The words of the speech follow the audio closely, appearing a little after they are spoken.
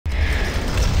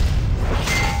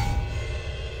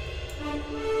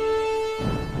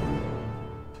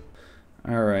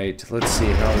Alright, let's see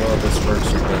how well this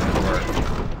works or doesn't work.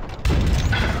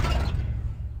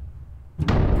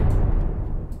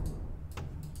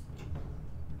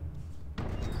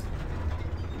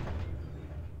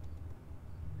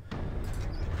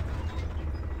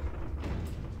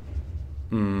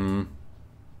 Can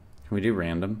we do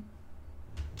random?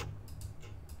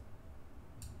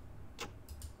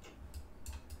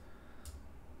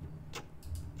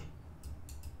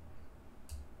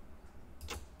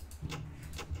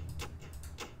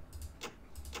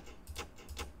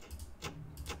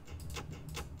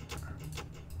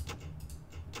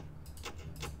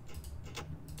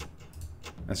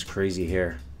 That's crazy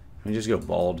hair. Can we just go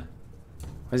bald?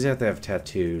 Why does he have to have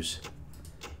tattoos?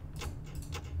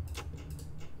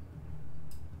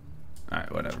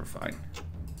 Alright, whatever, fine.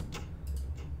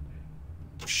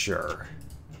 Sure.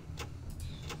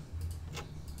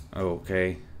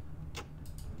 Okay.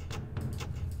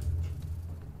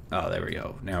 Oh, there we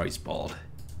go. Now he's bald.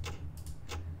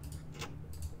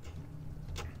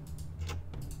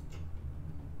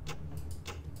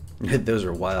 Those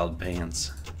are wild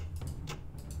pants.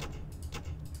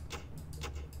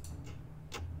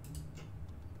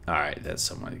 Alright, that's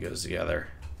someone that goes together.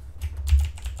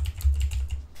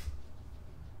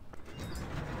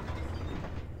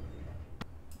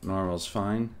 Normal's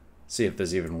fine. See if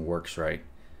this even works right.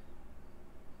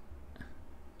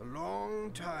 A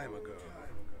long time ago,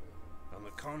 on the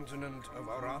continent of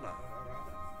Arana,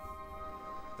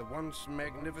 the once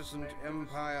magnificent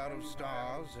empire of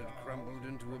stars had crumbled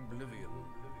into oblivion,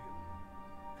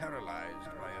 paralyzed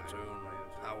by its own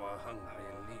power-hungry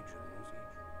legions,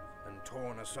 and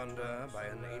torn asunder by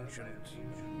an ancient,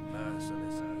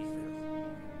 merciless evil.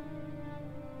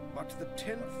 But the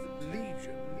 10th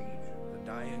Legion, the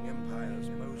dying empire's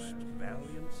most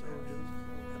valiant soldiers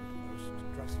and most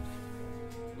trusted,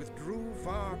 withdrew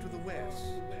far to the west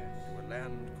to a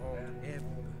land called Ebb,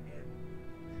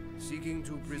 seeking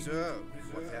to preserve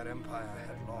what their empire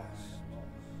had lost.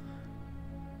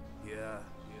 Here,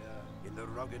 in the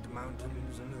rugged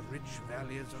mountains and the rich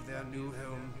valleys of their new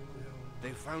home,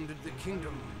 they founded the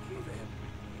Kingdom of Ebb,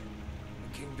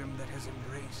 a kingdom that has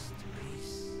embraced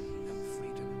peace and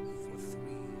freedom for 300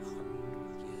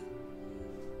 years.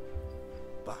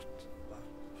 But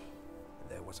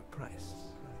there was a price.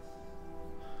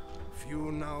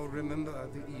 Few now remember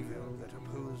the evil that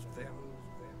opposed them.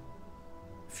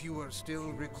 Fewer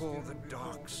still recall the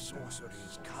dark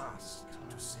sorceries cast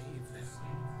to save them.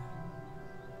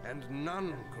 And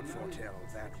none could foretell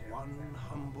that one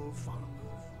humble father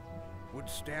would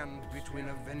stand between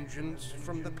a vengeance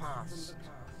from the past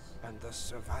and the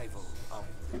survival of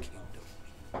the kingdom.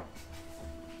 The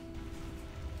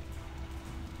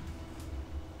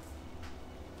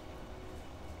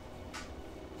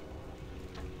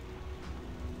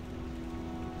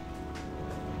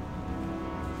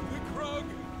Krog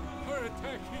are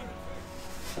attacking.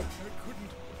 I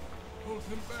couldn't hold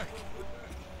them back.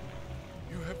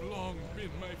 You have long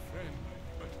been my friend,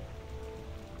 but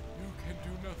you can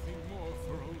do nothing more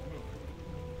for old Ny'Rok.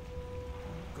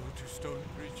 Go to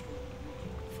Stonebridge.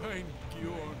 Find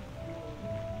Giorn.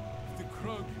 If the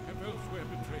Krog have elsewhere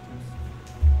betrayed us,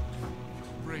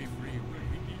 your bravery will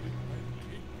be needed by the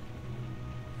king.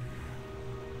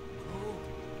 Go.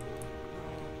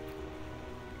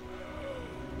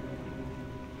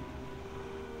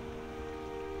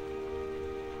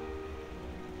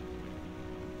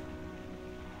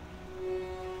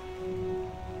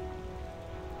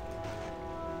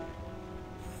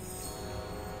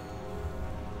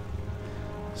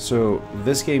 So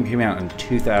this game came out in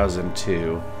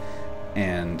 2002,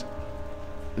 and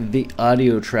the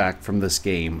audio track from this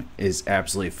game is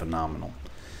absolutely phenomenal.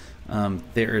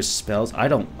 There is spells.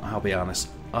 I'll be honest,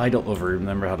 I don't ever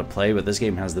remember how to play, but this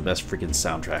game has the best freaking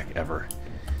soundtrack ever.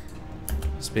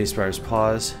 Spacebar's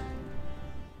pause.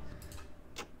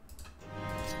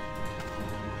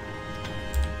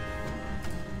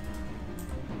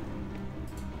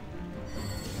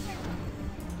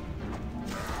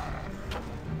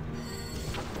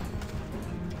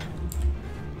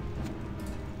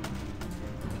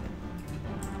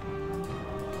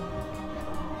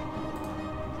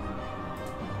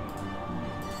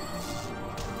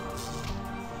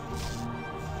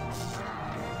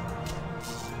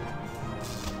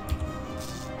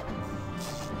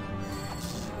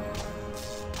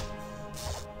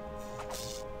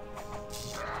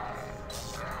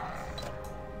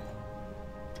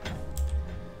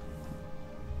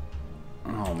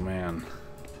 Oh man.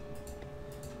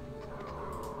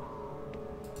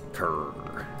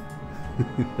 Grr.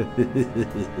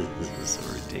 This is so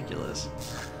ridiculous.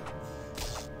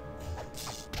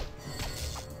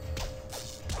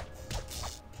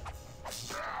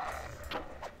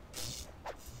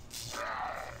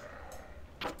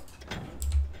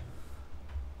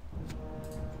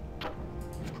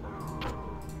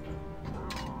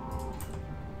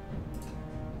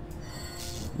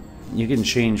 You can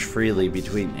change freely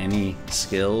between any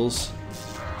skills.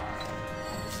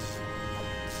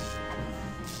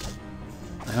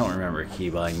 I don't remember key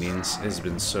bindings. It's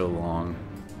been so long.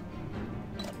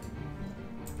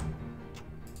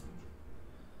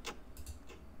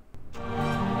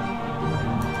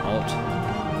 Alt.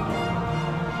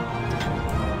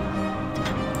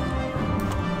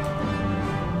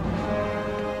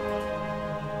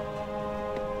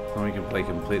 Oh, we can play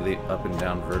completely up and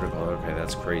down vertical. Okay,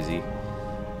 that's crazy.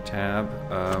 Tab.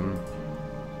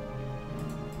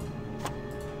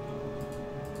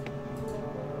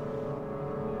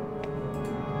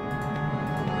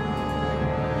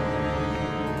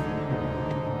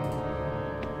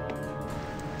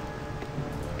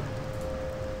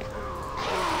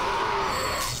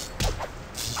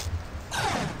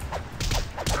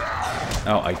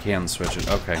 Oh, I can switch it.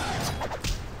 Okay. I'm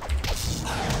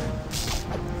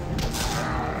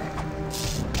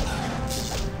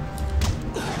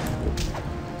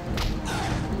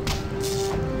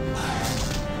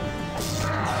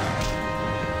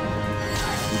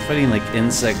fighting like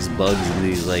insects, bugs, and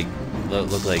these like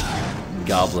look like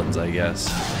goblins, I guess.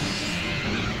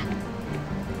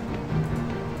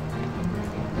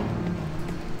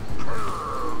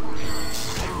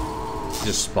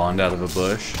 Just spawned out of a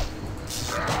bush.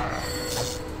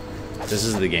 This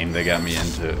is the game that got me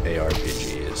into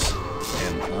ARPGs,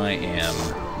 and I am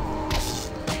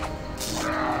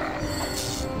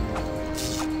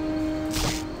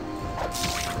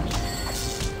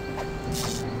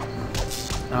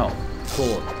oh,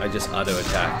 cool. I just auto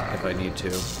attack if I need to.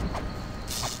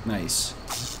 Nice.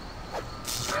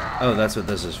 Oh, that's what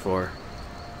this is for.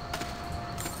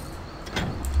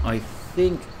 I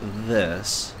think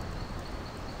this.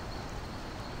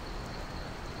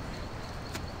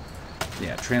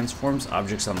 Yeah, transforms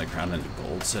objects on the ground into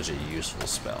gold. Such a useful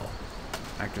spell.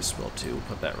 Active spell 2. We'll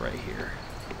put that right here.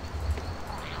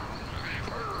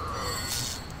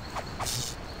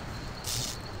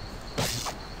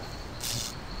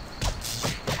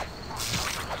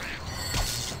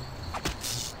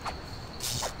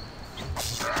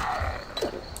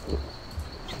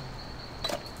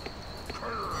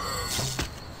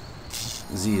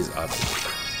 Z is up.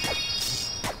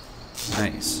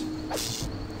 Nice.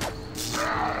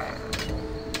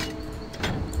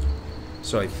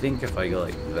 So I think if I go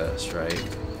like this, right?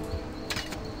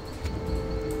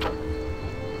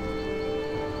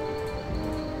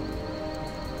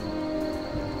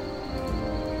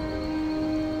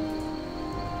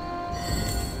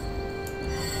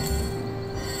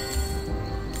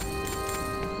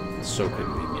 So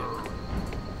convenient.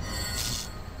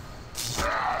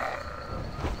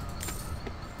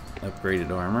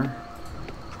 Upgraded armor.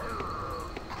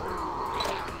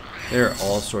 There are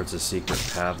all sorts of secret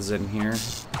paths in here.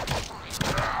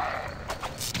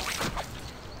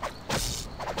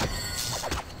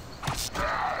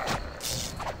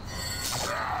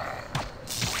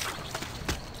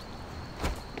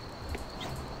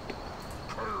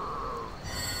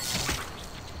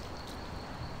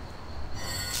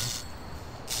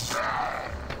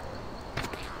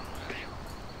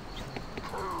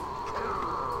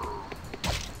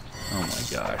 Oh my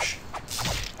gosh.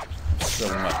 So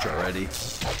much already.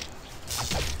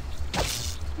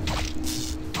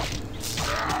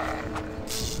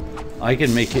 I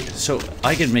can make it so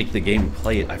I can make the game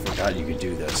play it. I forgot you could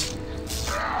do this.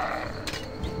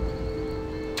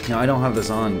 Now I don't have this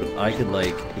on, but I could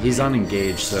like he's on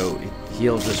engage, so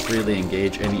he'll just freely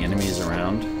engage any enemies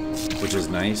around, which is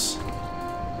nice.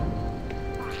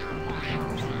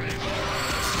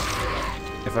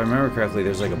 If I remember correctly,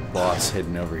 there's like a boss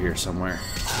hidden over here somewhere.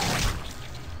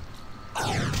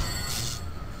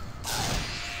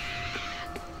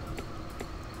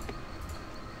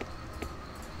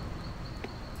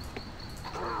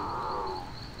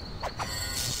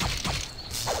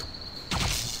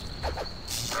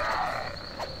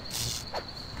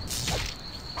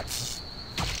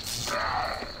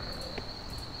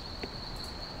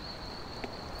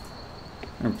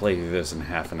 I'm gonna play through this in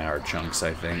half-an-hour chunks,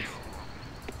 I think.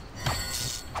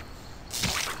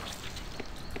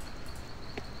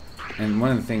 And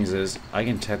one of the things is, I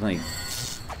can technically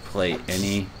play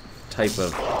any type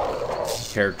of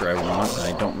character I want, and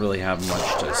I don't really have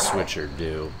much to switch or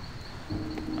do.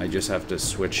 I just have to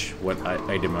switch what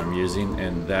item I'm using,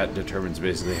 and that determines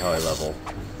basically how I level.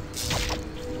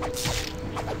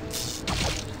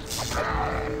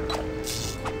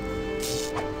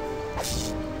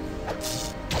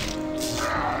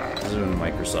 This is when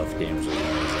Microsoft games was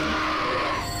amazing.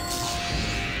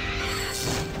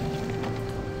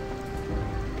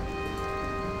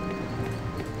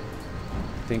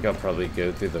 I think I'll probably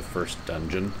go through the first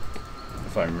dungeon.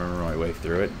 if I remember my way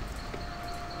through it.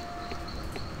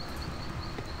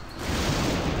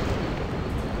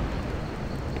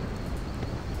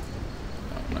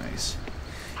 Oh, nice.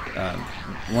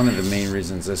 One of the main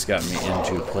reasons this got me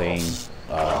into playing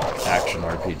action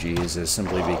RPGs is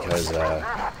simply because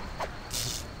I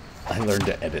learned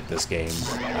to edit this game.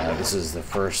 This is the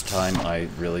first time I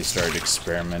really started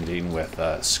experimenting with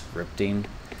scripting,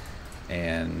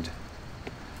 and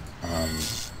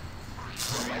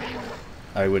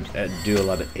I would do a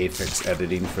lot of affix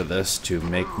editing for this to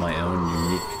make my own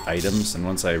unique items, and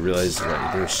once I realized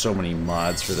that there's so many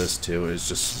mods for this too, it was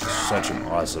just such an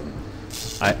awesome...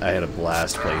 I had a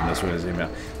blast playing this when it came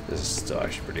out. This is still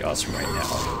actually pretty awesome right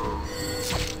now.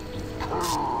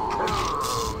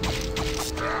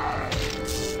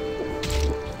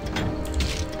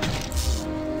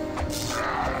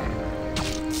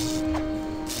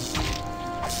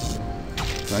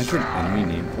 Can I turn enemy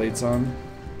nameplates on?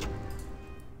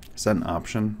 Is that an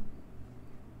option?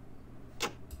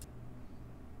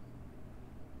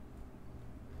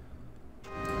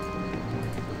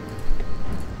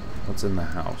 What's in the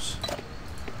house?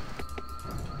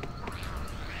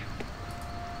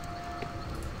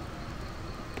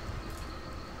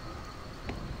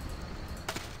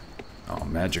 Oh,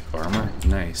 magic armor?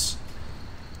 Nice.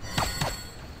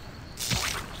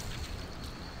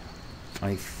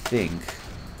 I think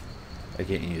I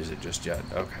can't use it just yet.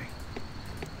 Okay.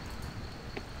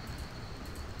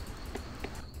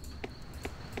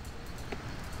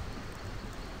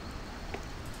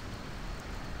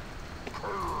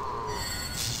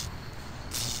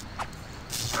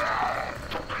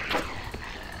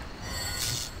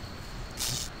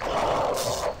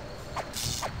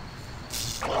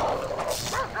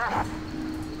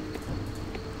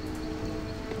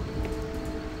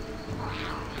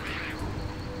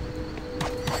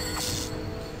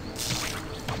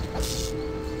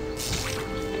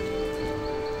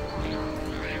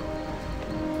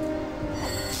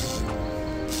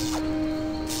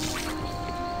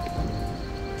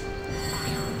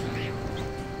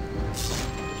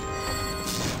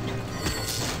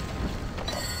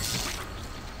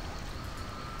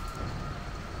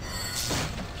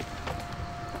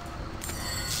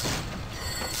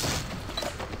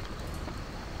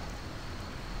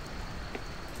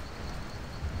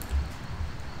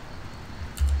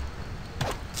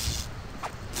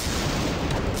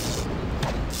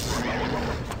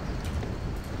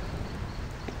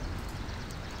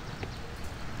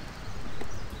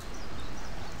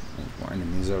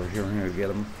 Enemies over here, we're gonna get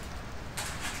them.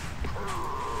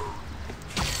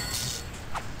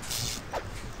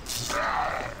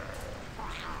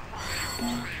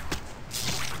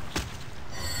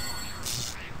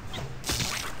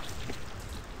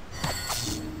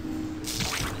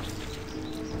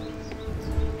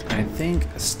 I think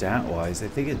stat-wise, I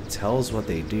think it tells what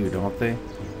they do, don't they?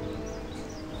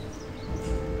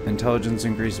 Intelligence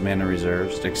increased mana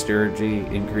reserves, dexterity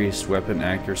increased weapon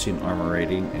accuracy and armor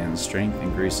rating, and strength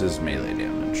increases melee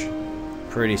damage.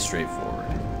 Pretty straightforward.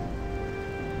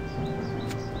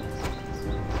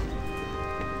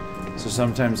 So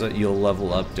sometimes you'll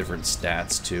level up different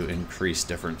stats to increase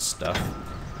different stuff.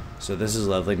 So this is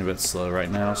leveling a bit slow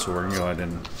right now, so we're gonna go ahead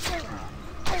and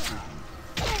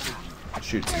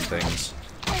shoot some things.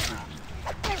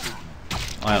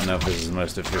 I don't know if this is the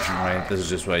most efficient way. This is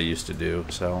just what I used to do,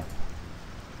 so.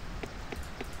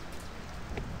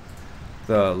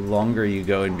 The longer you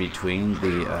go in between,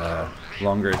 the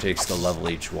longer it takes to level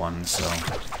each one, so.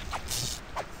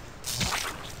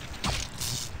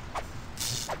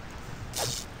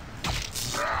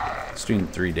 It's doing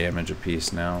 3 damage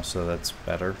apiece now, so that's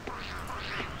better.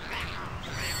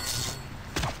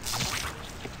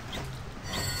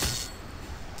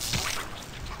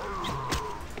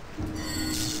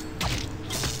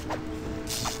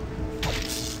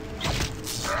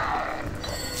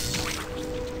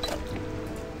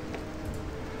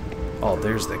 Oh,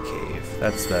 there's the cave.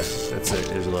 That's it.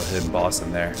 There's a little hidden boss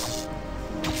in there.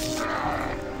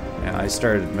 Yeah, I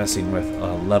started messing with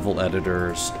level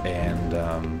editors and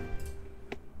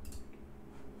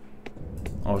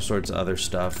all sorts of other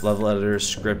stuff. Level editors,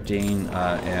 scripting,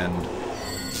 and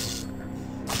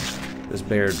this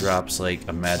bear drops like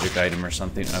a magic item or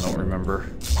something. I don't remember.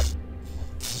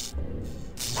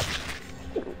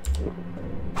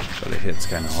 But it hits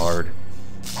kind of hard.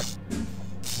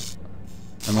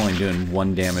 I'm only doing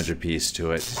 1 damage apiece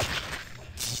to it.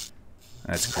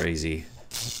 That's crazy.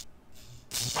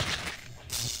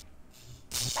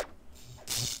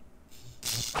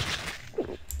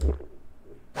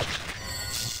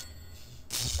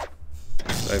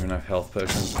 Do I have enough health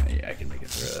potions? Yeah, I can make it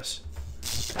through this.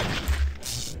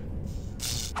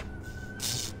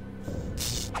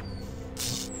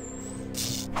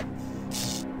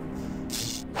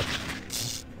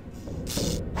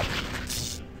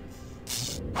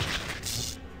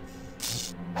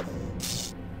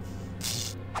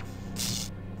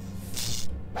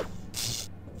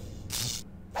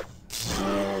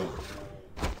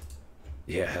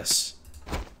 Yes.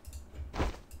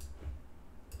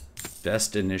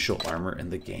 Best initial armor in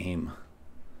the game.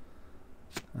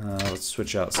 Let's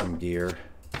switch out some gear.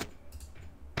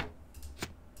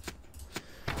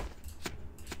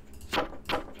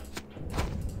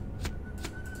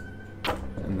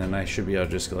 And then I should be able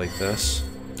to just go like this.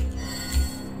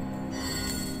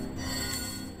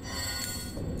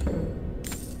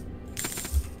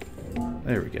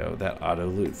 There we go, that auto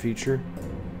loot feature.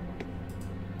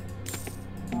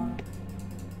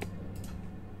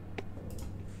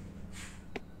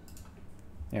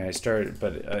 Yeah, I started,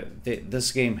 but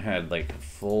this game had like a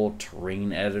full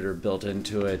terrain editor built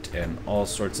into it and all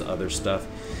sorts of other stuff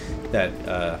that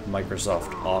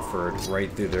Microsoft offered right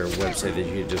through their website that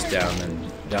you could just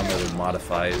download and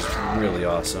modify. Is really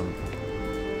awesome.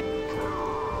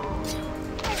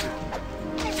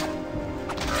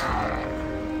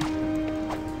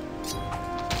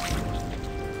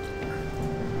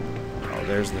 Oh,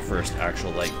 there's the first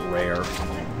actual like rare.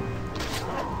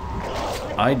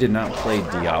 I did not play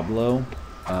Diablo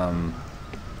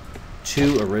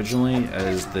 2 originally,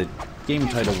 as the game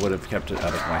title would have kept it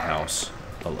out of my house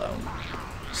alone.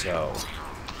 So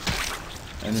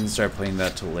I didn't start playing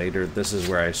that till later. This is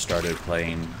where I started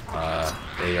playing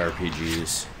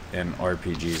ARPGs and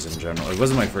RPGs in general. It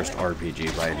wasn't my first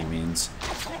RPG by any means.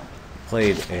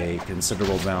 Played a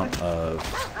considerable amount of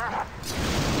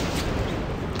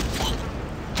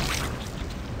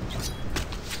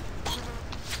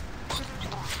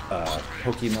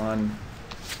Pokemon,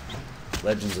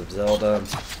 Legends of Zelda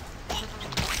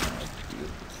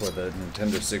for the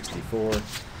Nintendo 64.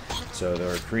 So there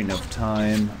were Ocarina of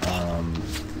Time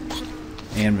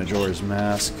and Majora's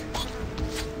Mask.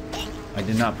 I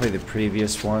did not play the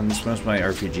previous ones. Most of my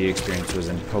RPG experience was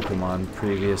in Pokemon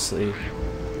previously.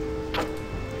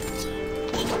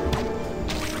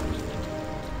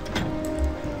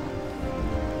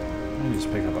 Let me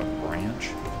just pick up a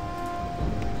branch.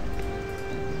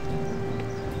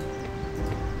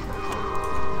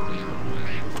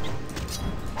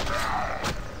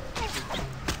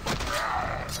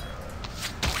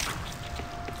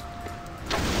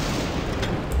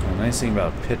 The nice thing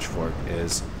about Pitchfork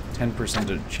is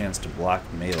 10% chance to block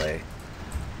melee.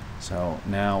 So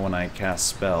now when I cast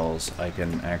spells, I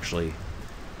can actually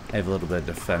have a little bit of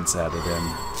defense added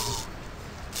in.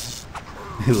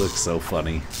 It looks so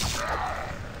funny.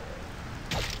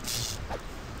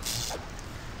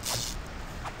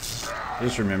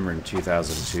 Just remember in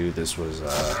 2002, this was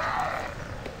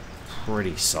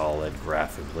pretty solid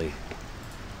graphically.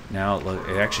 Now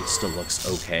it actually still looks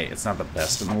okay. It's not the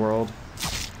best in the world.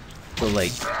 But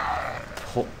like,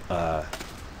 oh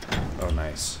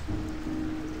nice.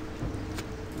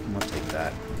 I'm gonna take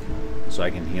that, so I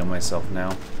can heal myself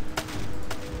now.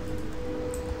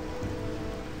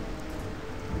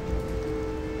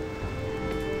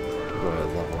 Go ahead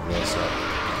and level this up.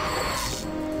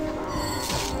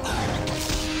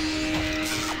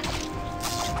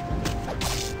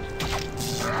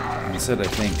 Instead, I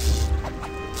think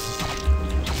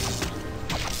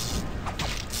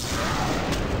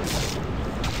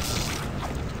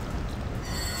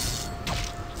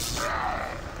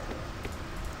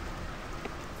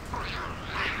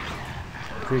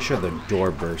pretty sure the door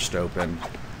burst open.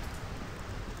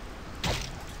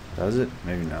 Does it?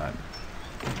 Maybe not.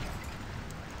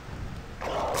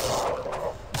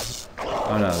 Oh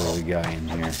no, there's a guy in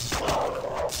here.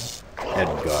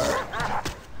 Edgar.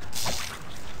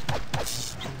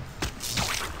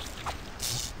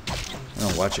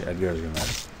 Oh, watch it. Edgar's gonna...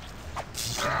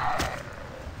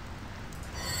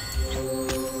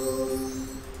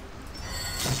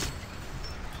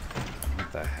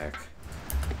 What the heck?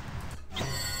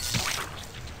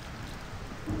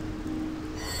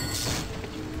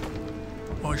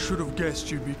 I should have guessed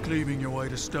you'd be cleaving your way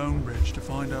to Stonebridge to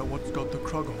find out what's got the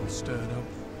Kruggles stirred up.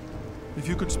 If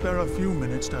you could spare a few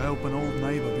minutes to help an old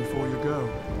neighbour before you go.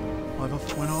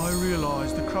 When I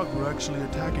realised the Krug were actually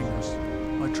attacking us,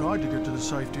 I tried to get to the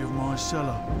safety of my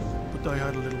cellar, but they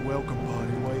had a little welcome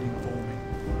party waiting for me.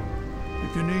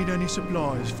 If you need any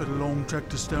supplies for the long trek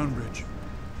to Stonebridge,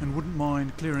 and wouldn't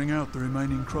mind clearing out the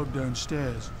remaining Krug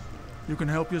downstairs, you can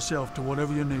help yourself to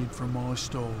whatever you need from my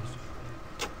stalls.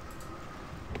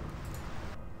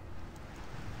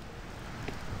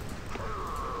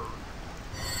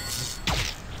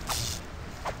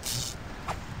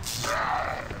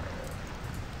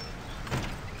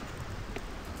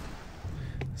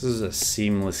 This is a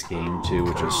seamless game too,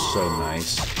 which is so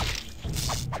nice.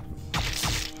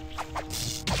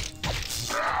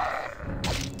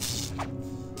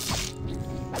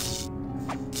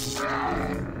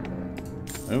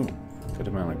 Oh, good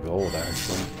amount of gold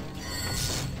actually.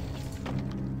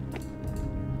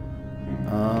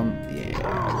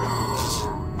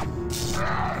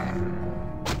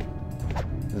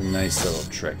 There's a nice little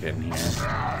trick in here.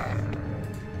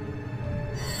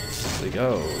 There we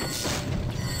go.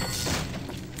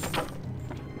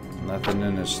 Nothing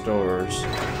in the stores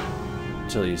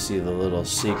until you see the little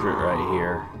secret right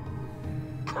here.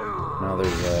 Now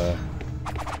there's a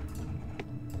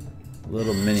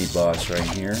little mini boss right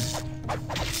here.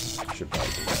 Should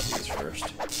probably do these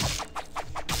first.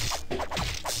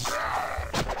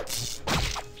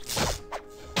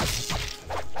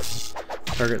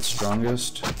 Target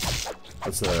strongest.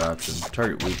 What's the other option?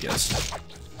 Target weakest.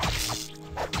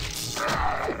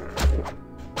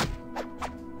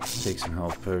 Take some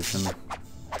health potion.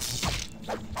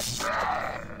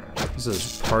 This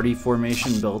is party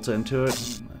formation built into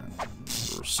it.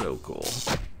 We're so cool.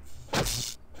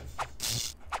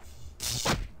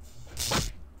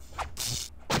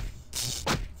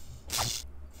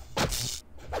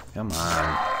 Come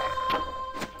on.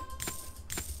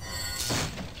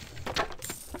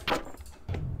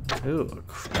 Ooh,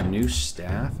 a new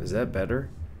staff? Is that better?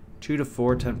 2 to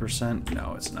 4, 10%?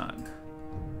 No, it's not.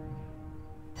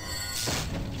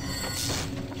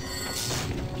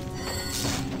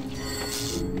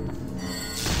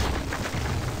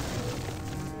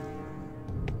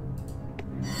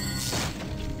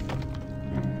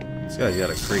 This guy's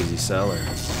got a crazy cellar.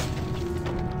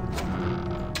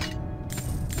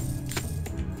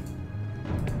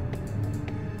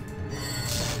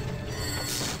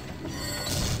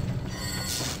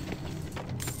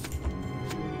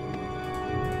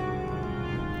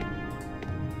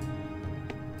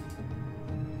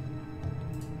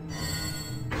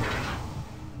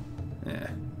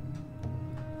 Yeah.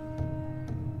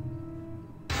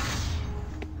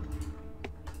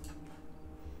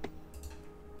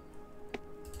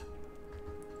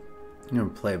 I'm going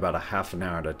to play about a half an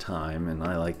hour at a time, and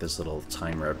I like this little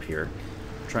timer up here.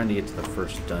 I'm trying to get to the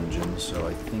first dungeon, so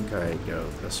I think I go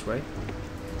this way.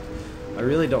 I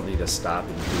really don't need to stop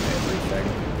and do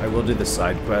everything. I will do the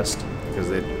side quest, because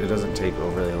it doesn't take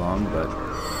overly long, but...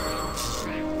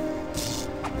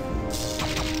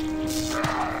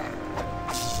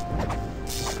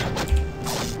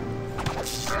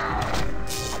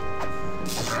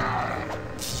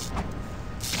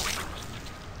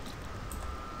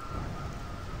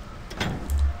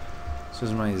 This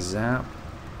is my zap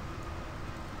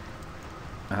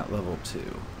at level 2.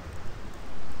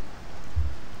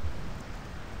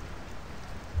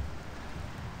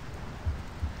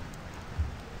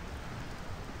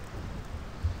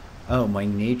 Oh, my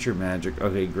nature magic.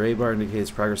 Okay, gray bar indicates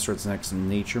progress towards next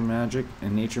nature magic.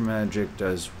 And nature magic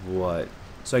does what?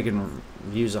 So I can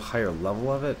use a higher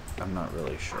level of it? I'm not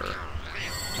really sure.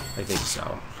 I think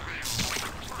so.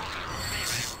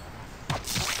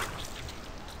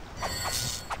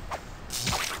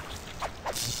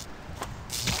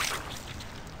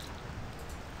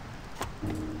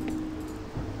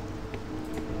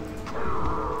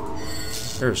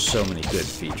 There are so many good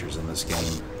features in this game.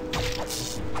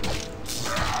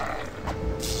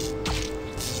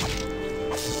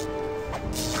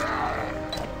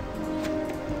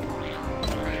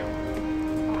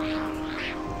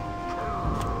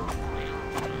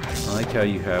 I like how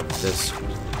you have this,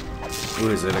 who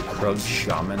is it, a Krug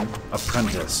Shaman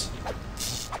apprentice.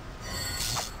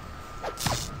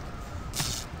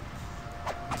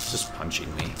 It's just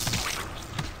punching me.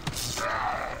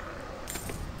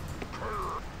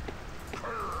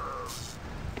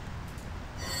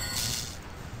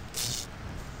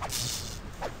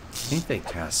 I think they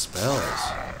cast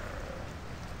spells.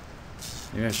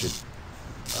 Maybe I should...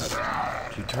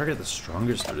 do you target the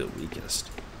strongest or the weakest?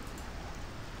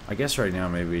 I guess right now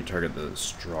maybe we target the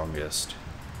strongest.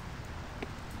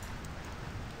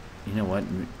 You know what?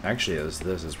 Actually, it's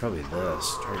this. It's probably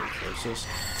this. Target closest.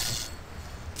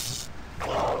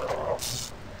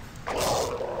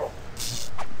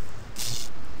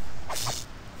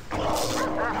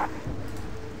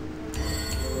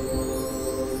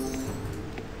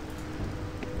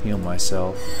 Heal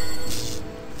myself.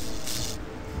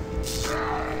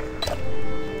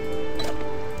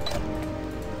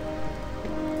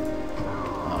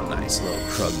 Oh, nice little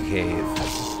Krug cave.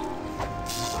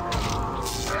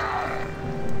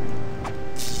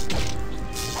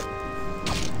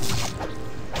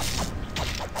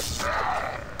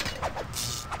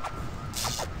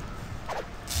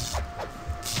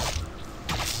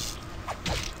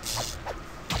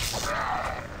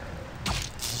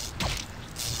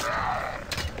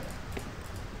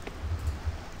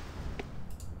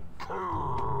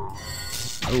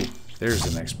 Oh, there's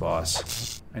the next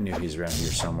boss. I knew he's around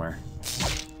here somewhere.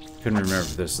 Couldn't remember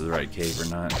if this is the right cave or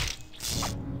not.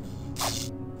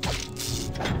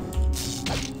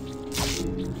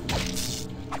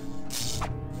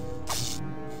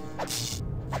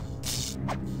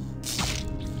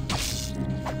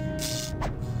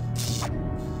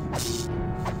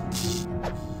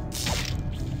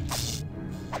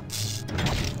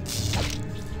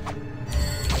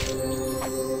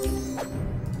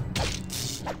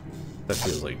 That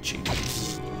feels like cheating.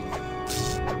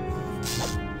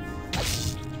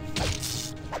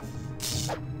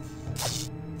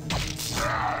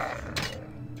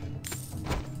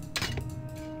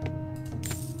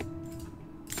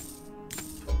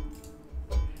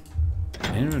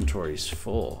 Inventory's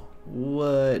full.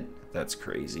 What? That's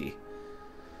crazy.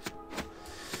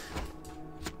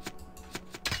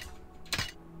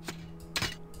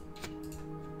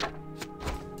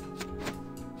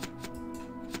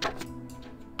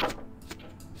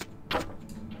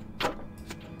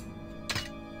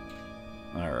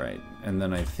 Alright, and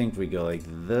then I think we go like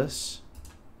this.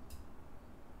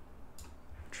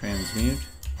 Transmute.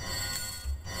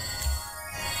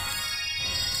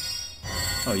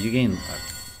 Oh, you gain...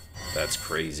 that's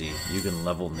crazy. You can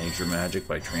level nature magic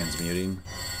by transmuting.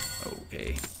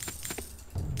 Okay.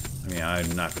 I mean,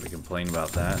 I'm not going to complain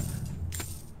about that.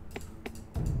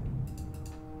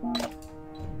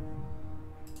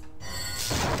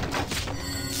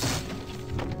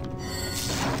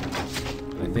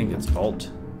 I think it's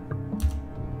alt.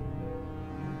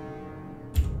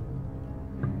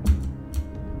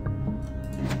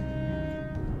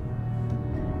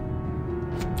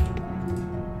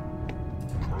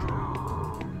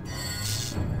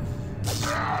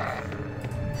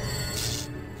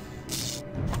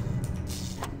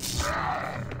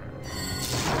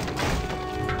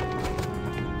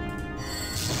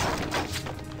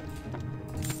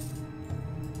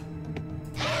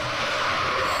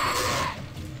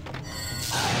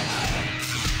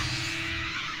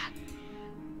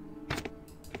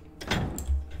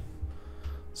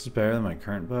 This is better than my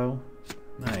current bow.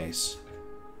 Nice.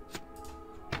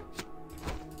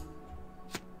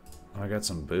 Oh, I got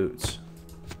some boots.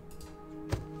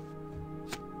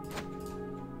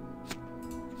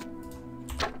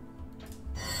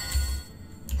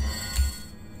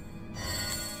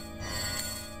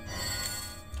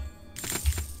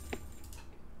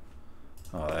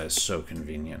 Oh, that is so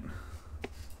convenient.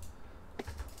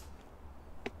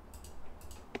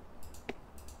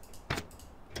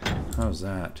 How's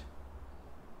that?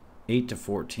 8 to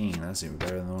 14. That's even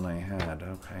better than the one I had.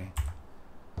 Okay.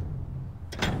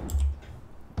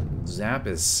 Zap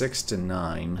is 6 to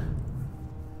 9.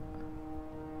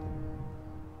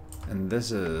 And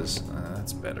this is...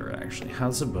 that's better, actually.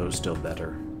 How's the bow still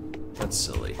better? That's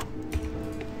silly.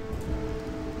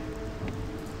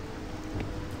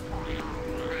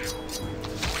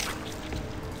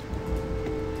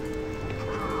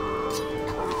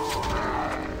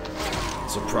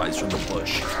 Surprise from the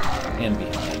bush and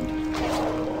behind.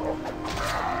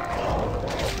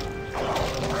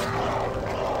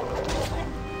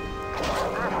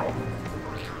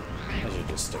 I should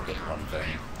just stick with one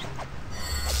thing.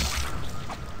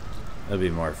 That'd be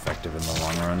more effective in the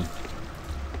long run.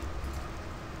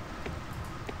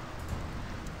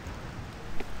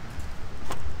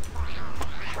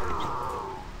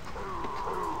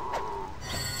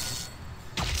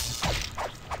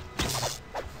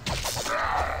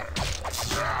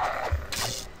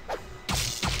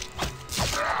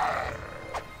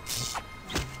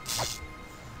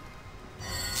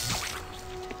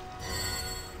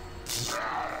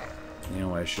 You know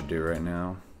what I should do right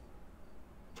now?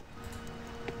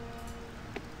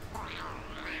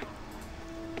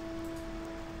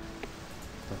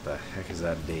 What the heck is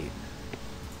that date?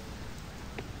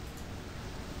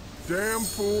 Damn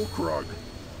fool Krug.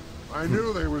 I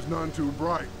knew they was none too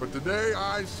bright, but today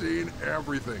I seen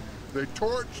everything. They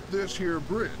torched this here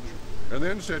bridge, and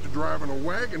then set to driving a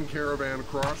wagon caravan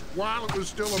across while it was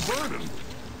still a-burning.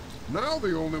 Now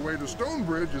the only way to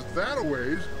Stonebridge is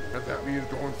that-a-ways, and that means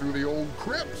going through the old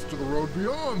crypts to the road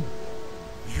beyond.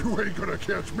 You ain't gonna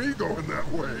catch me going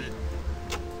that way.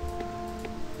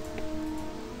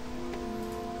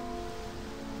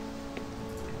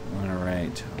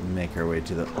 Alright, we'll make our way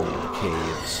to the old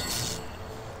caves.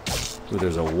 Ooh,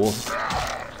 there's a wolf.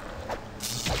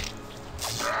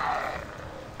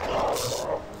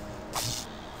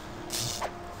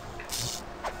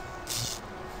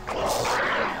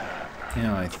 You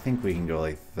know, I think we can go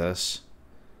like this.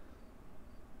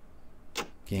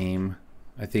 Game.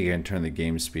 I think I can turn the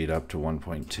game speed up to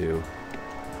 1.2.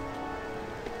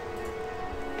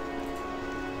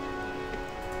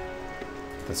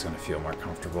 That's gonna feel more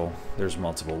comfortable. There's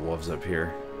multiple wolves up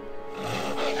here.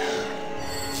 Yeah.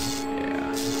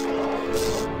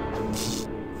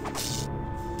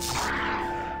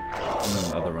 And then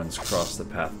the other ones cross the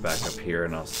path back up here,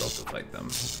 and I'll still have to fight them.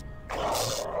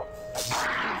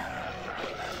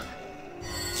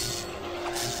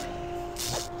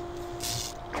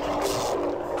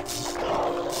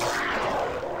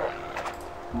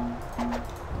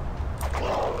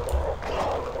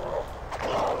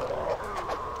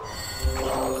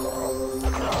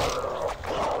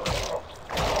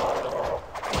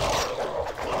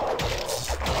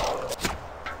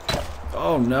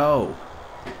 Oh no!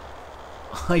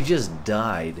 I just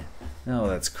died. No,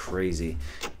 that's crazy.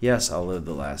 Yes, I'll load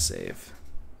the last save.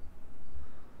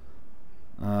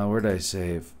 Where did I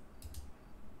save?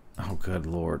 Oh, good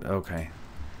lord. Okay.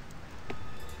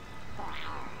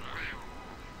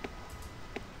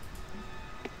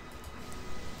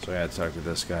 So I had to talk to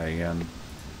this guy again.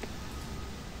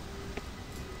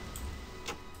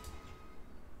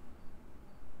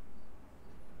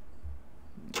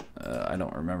 I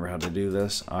don't remember how to do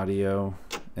this. Audio,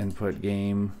 input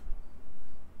game,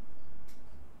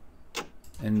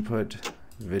 input,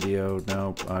 video,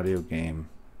 nope, audio game.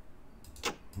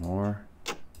 More,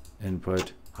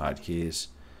 input, hotkeys.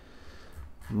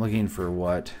 I'm looking for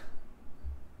what?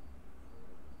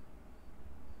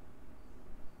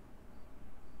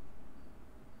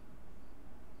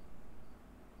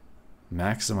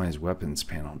 Maximize weapons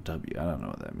panel W. I don't know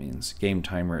what that means. Game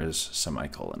timer is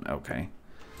semicolon. Okay.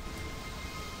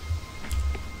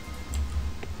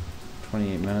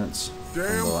 28 minutes from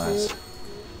the last.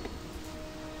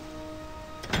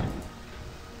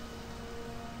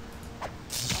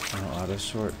 Oh, auto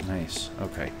sort. Nice.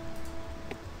 Okay.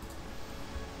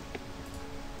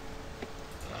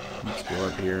 Let's go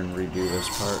up here and redo this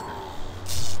part.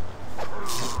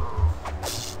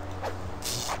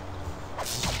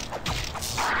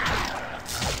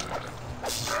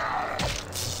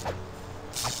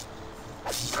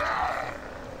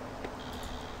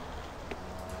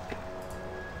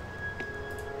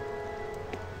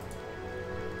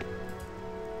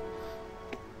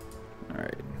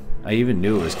 I even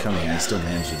knew it was coming. I still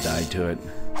managed to die to it.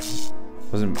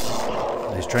 I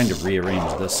was trying to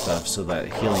rearrange this stuff so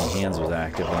that healing hands was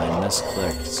active, and I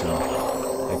misclicked, so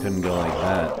I couldn't go like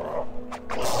that.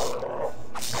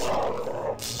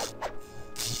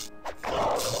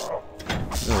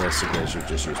 Realistically, I should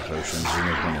just use potions. There's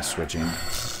no point of switching.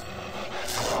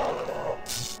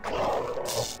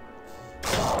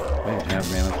 I have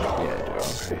mana. Yeah, I do.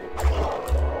 Okay.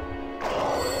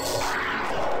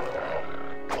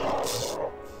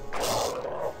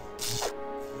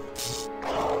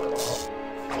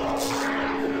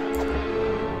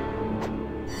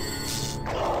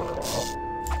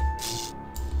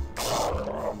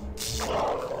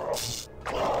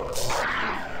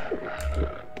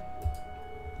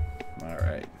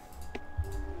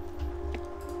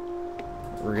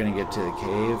 We're gonna get to the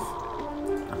cave.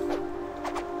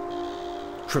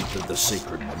 Crypt of the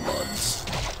Sacred Bloods.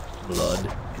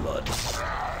 Blood.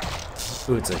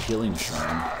 Ooh, it's a healing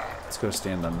shrine. Let's go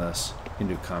stand on this. You can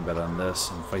do combat on this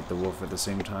and fight the wolf at the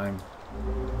same time.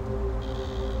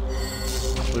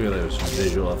 Look at those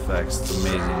visual effects. It's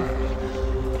amazing.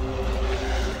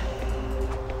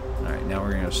 Alright, now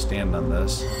we're gonna stand on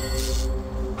this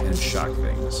and shock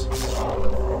things.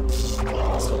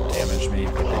 They still damage me,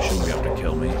 but they shouldn't be able to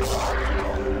kill me.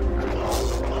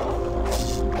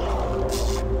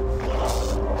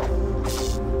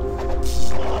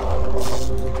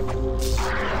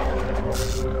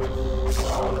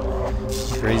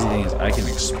 The crazy thing is I can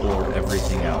explore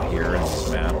everything out here in these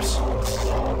maps.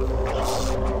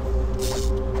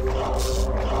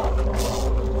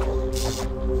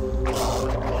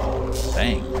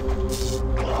 Dang.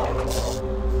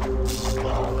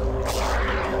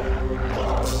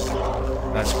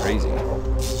 That's crazy.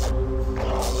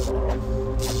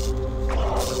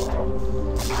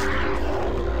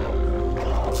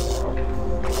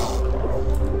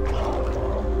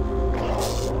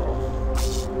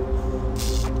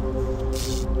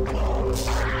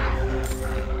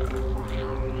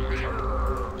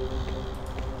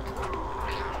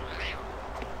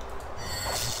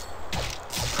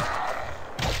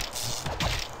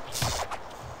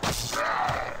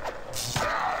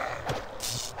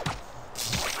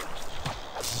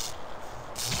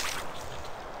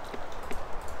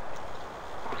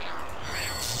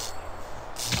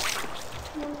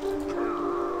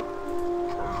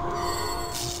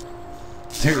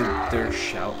 Their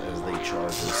shout as they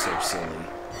charge is so silly.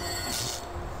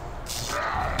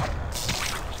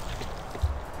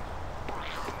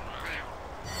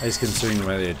 I was considering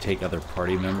whether to take other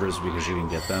party members because you can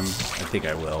get them. I think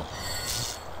I will.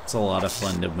 It's a lot of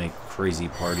fun to make crazy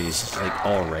parties, like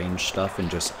all range stuff and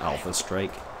just alpha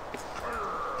strike.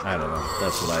 I don't know,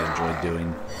 that's what I enjoy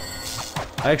doing.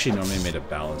 I actually normally made a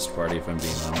balanced party if I'm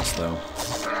being honest though.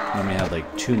 Normally had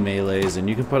like 2 melees and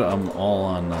you can put them all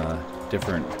on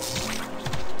different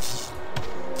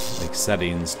like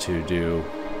settings to do.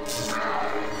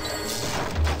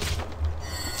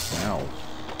 Wow.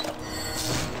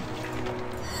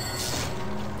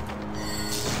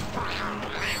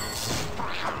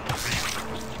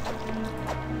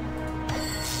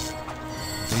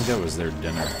 I think that was their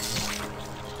dinner.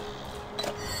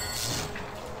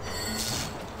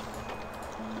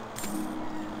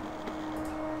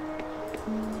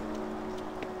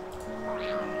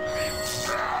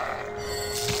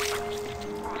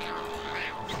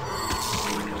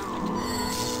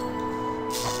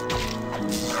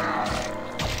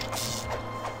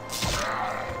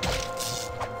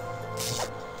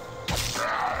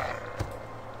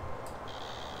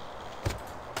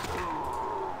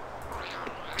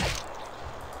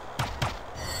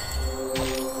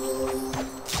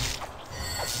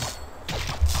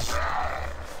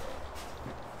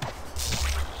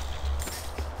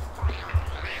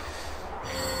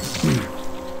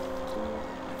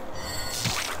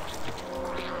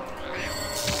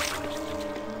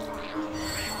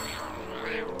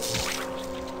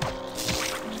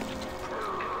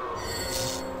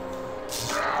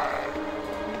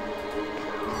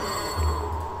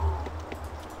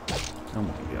 Oh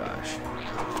my gosh.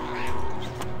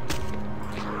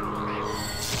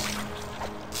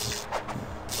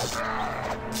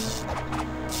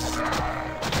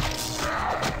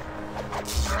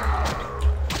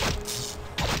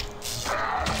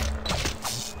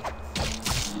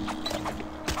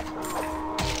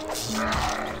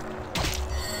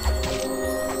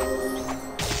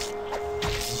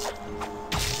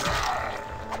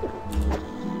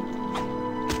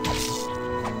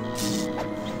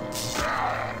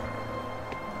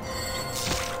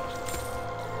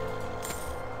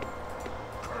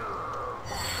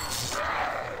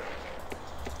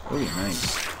 Oh,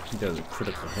 nice. He does a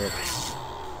critical hit.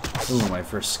 Ooh, my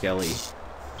first skelly.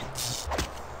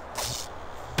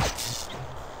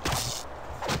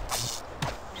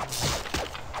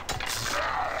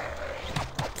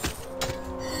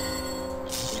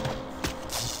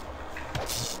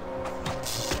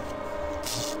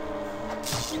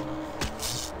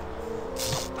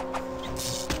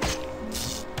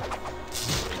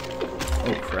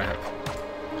 Oh, crap.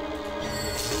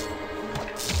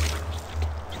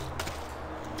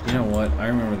 You know what? I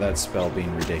remember that spell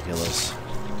being ridiculous.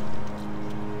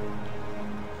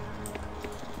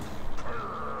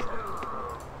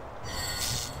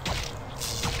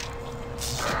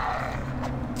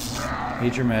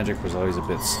 Nature magic was always a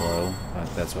bit slow,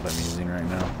 but that's what I'm using right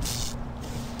now.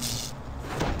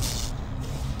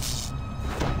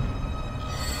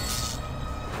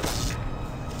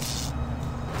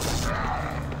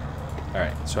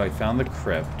 Alright, so I found the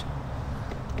crypt.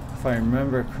 If I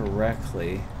remember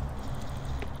correctly...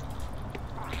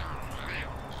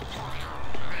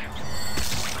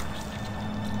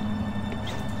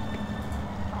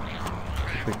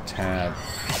 Quick tab. I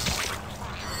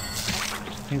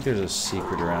think there's a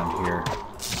secret around here.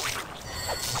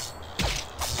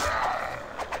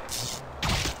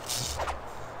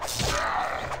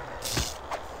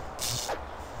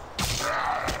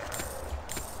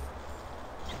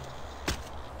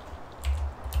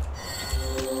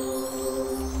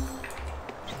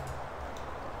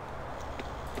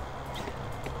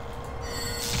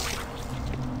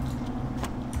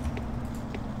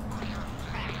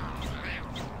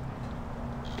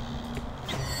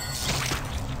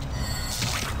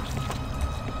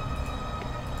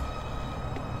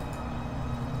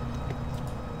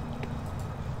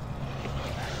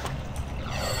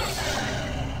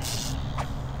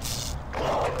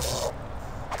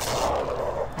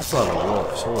 That's a lot of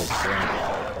wolves, holy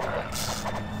crap.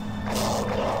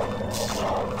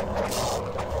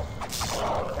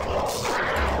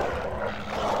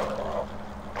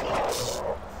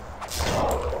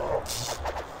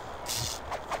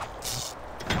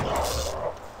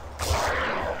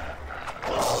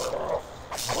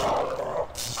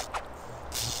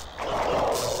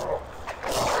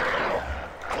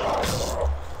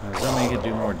 Now, does that make it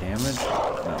do more damage?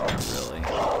 No, not really.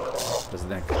 Does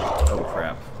that... Oh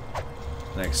crap.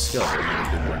 The next skill will make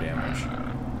it do more damage.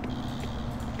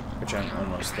 Which I'm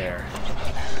almost there.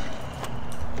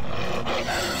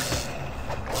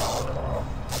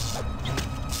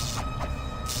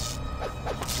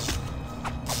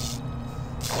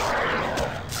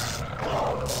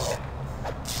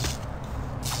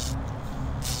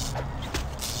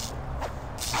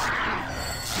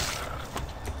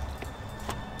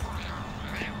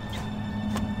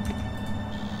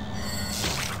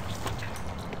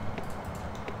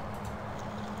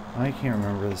 I can't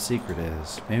remember where the secret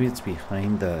is. Maybe it's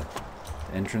behind the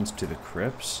entrance to the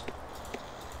crypts?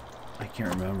 I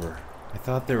can't remember. I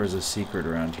thought there was a secret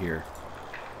around here.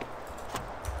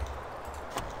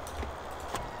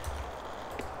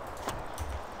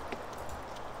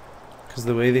 Because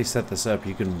the way they set this up,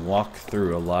 you can walk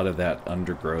through a lot of that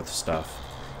undergrowth stuff,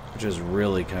 which is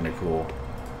really kind of cool.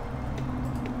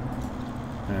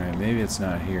 Alright, maybe it's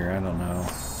not here. I don't know.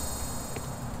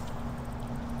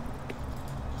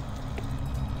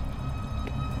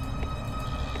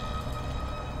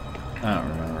 I don't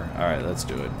remember. Alright, let's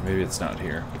do it. Maybe it's not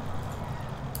here.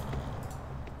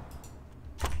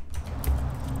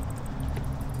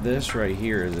 This right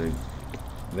here is a...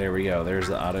 There we go. There's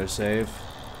the autosave.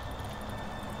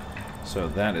 So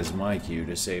that is my cue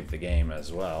to save the game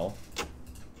as well.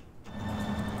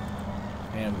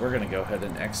 And we're going to go ahead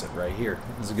and exit right here.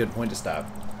 This is a good point to stop.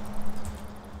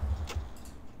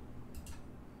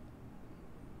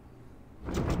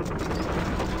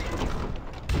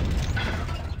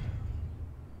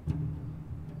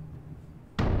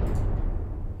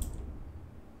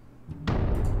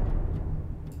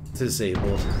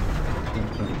 Disabled.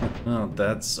 Oh,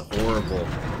 that's horrible.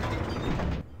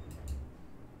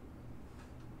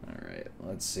 Alright,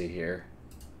 let's see here.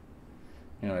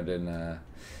 You know, I didn't,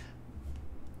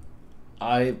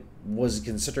 I was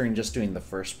considering just doing the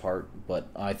first part, but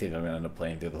I think I'm gonna end up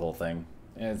playing through the whole thing.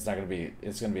 And it's gonna be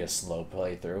a slow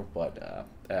playthrough, but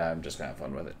I'm just gonna have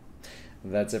fun with it.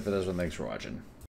 That's it for this one. Thanks for watching.